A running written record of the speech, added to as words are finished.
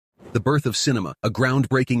The birth of cinema, a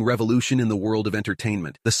groundbreaking revolution in the world of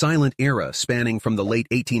entertainment. The silent era, spanning from the late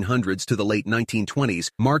 1800s to the late 1920s,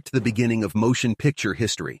 marked the beginning of motion picture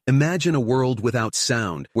history. Imagine a world without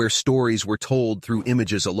sound, where stories were told through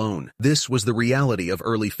images alone. This was the reality of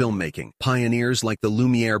early filmmaking. Pioneers like the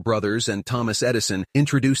Lumiere brothers and Thomas Edison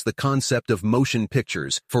introduced the concept of motion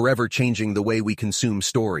pictures, forever changing the way we consume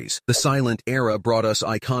stories. The silent era brought us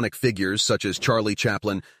iconic figures such as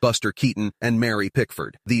Chaplain, Buster Keaton, and Mary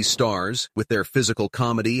Pickford. These stars, with their physical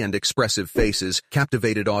comedy and expressive faces,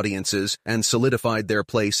 captivated audiences and solidified their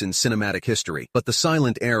place in cinematic history. But the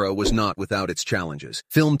silent era was not without its challenges.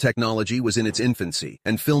 Film technology was in its infancy,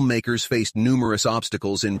 and filmmakers faced numerous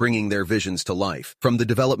obstacles in bringing their visions to life. From the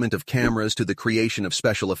development of cameras to the creation of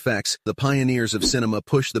special effects, the pioneers of cinema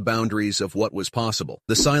pushed the boundaries of what was possible.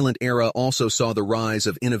 The silent era also saw the rise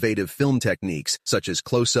of innovative film techniques such as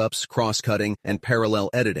close-ups, cross-cutting, and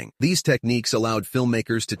parallel editing. These techniques allowed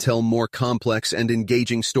filmmakers to tell more complex and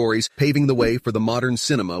engaging stories, paving the way for the modern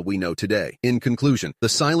cinema we know today. In conclusion, the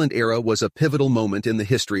silent era was a pivotal moment in the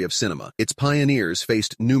history of cinema. Its pioneers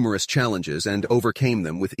faced numerous challenges and overcame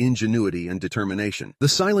them with ingenuity and determination. The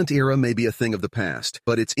silent era may be a thing of the past,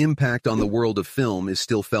 but its impact on the world of film is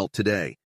still felt today.